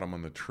bottom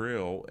on the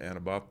trail. And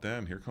about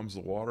then, here comes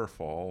the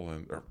waterfall,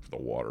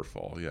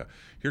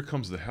 here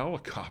comes the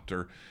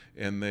helicopter,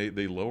 and they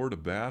lowered a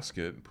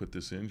basket and put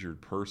this injured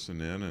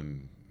person in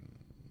and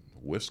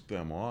whisked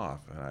them off.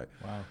 And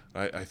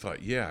I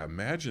thought, yeah,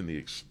 imagine the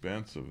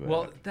expense of that.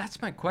 well,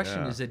 that's my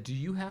question. Yeah. Is that do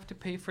you have to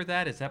pay for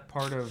that? Is that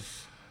part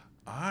of?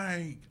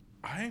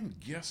 I'm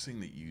guessing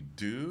that you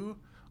do.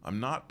 I'm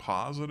not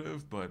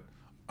positive, but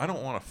I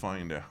don't want to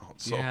find out.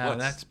 So Yeah,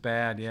 that's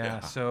bad. Yeah. Yeah.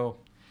 So,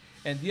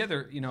 and the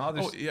other,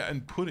 others. Oh yeah,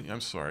 and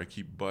I'm sorry, I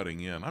keep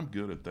butting in. I'm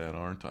good at that,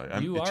 aren't I?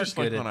 You it's are just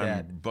good like at when I'm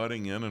that.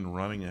 butting in and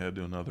running ahead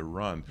to another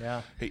run.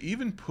 Yeah. Hey,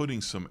 even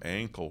putting some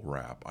ankle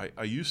wrap.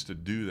 I used to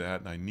do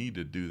that, and I need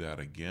to do that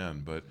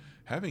again. But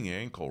having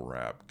ankle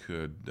wrap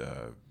could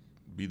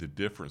be the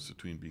difference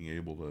between being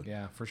able to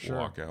Yeah, for sure.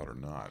 walk out or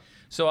not.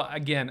 So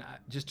again,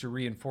 just to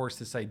reinforce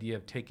this idea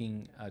of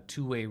taking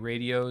two-way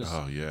radios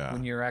Oh, yeah.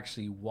 when you're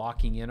actually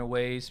walking in a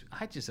ways,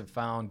 I just have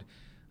found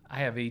I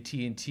have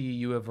AT&T,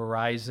 you have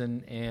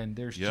Verizon, and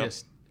there's Yep.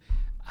 just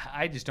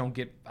I don't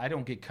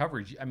get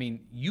coverage. I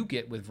mean, you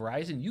get with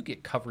Verizon, you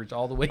get coverage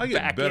all the way I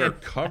get back better in.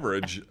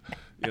 coverage,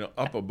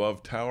 up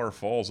above Tower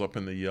Falls, up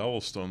in the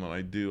Yellowstone, than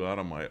I do out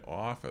of my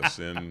office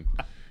in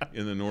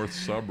the north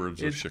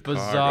suburbs of It's Chicago.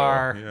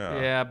 bizarre.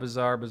 Yeah,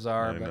 bizarre.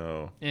 I but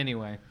know.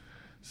 Anyway,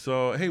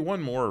 So, hey,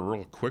 one more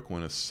real quick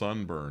one is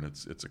sunburn.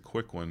 It's a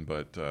quick one,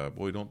 but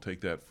boy, don't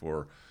take that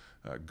for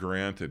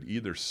granted.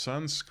 Either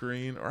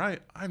sunscreen or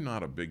I'm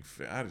not a big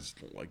fan. I just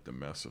don't like the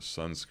mess of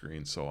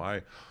sunscreen, so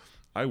I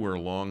wear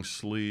long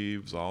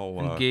sleeves.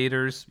 and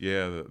gators.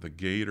 Yeah, the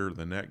gaiter,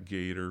 the neck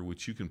gaiter,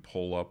 which you can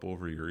pull up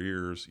over your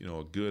ears.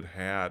 A good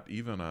hat,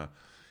 even a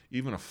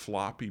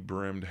floppy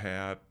brimmed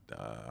hat.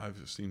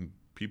 I've seen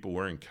people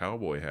wearing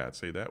cowboy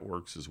hats. Hey, that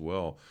works as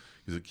well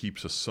because it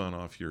keeps the sun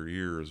off your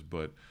ears.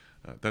 But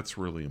that's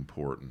really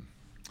important.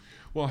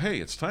 Well, hey,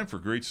 it's time for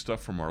great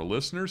stuff from our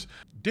listeners.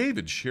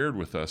 David shared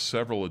with us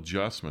several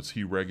adjustments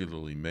he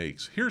regularly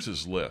makes. Here's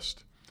his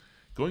list.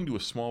 Going to a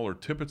smaller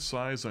tippet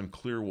size on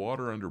clear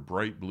water under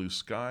bright blue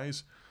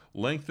skies,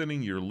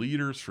 lengthening your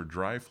leaders for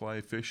dry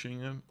fly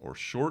fishing or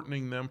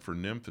shortening them for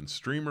nymph and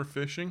streamer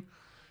fishing.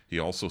 He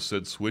also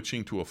said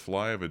switching to a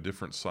fly of a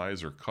different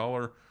size or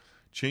color,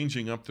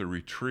 changing up the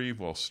retrieve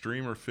while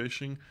streamer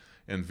fishing,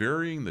 and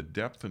varying the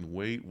depth and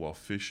weight while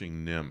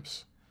fishing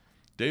nymphs.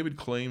 David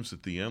claims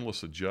that the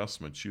endless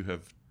adjustments you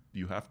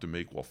have to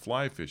make while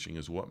fly fishing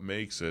is what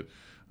makes it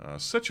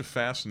such a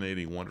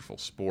fascinating, wonderful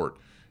sport.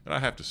 And I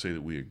have to say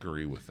that we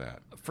agree with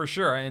that. For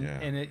sure, and Yeah.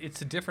 and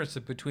it's a difference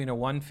between a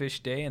 1-fish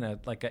day and a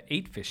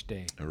 8-fish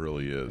day. It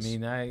really is. I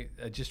mean, I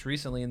just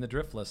recently in the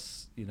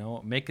driftless,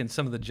 making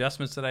some of the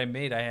adjustments that I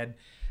made, I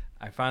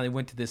finally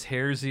went to this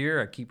hare's ear.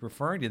 I keep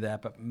referring to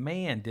that, but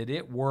man, did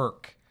it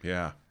work.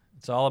 Yeah,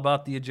 It's all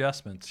about the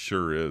adjustments.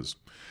 sure is.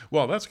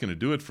 Well, that's going to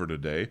do it for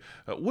today.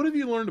 What have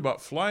you learned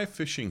about fly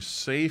fishing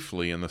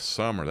safely in the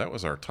summer? That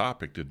was our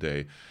topic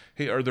today.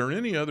 Hey, are there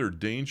any other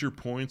danger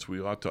points we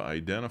ought to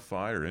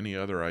identify or any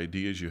other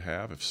ideas you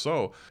have? If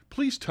so,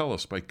 please tell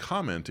us by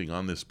commenting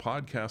on this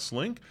podcast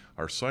link.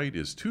 Our site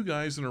is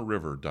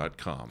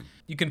twoguysinaRiver.com.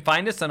 You can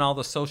find us on all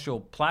the social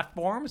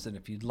platforms, and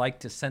if you'd like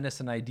to send us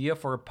an idea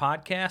for a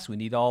podcast, we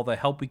need all the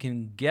help we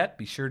can get.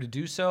 Be sure to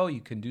do so.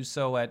 You can do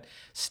so at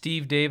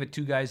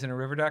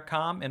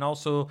stevedave@twoguysinaRiver.com, and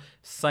also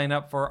sign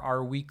up for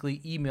our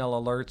weekly email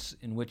alerts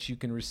in which you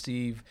can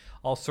receive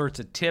all sorts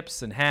of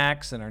tips and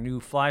hacks and our new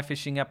fly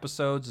fishing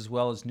episodes as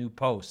well as new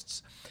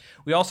posts.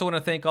 We also want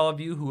to thank all of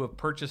you who have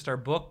purchased our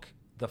book,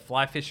 The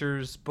Fly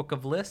Fisher's Book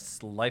of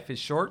Lists, Life is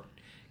Short,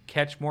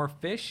 Catch More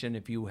Fish, and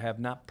if you have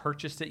not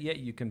purchased it yet,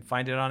 you can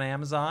find it on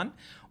Amazon.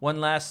 One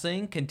last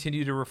thing,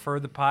 continue to refer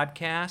the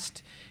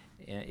podcast.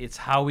 It's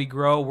how we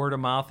grow. Word of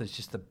mouth is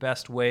just the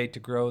best way to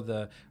grow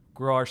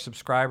grow our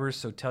subscribers.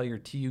 So tell your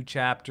TU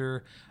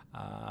chapter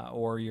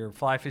or your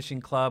fly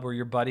fishing club or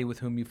your buddy with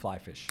whom you fly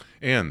fish.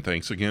 And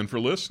thanks again for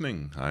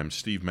listening. I'm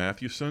Steve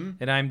Mathewson.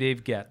 And I'm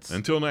Dave Getz.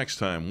 Until next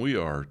time, we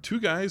are two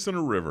guys in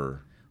a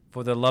river.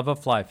 For the love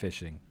of fly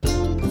fishing.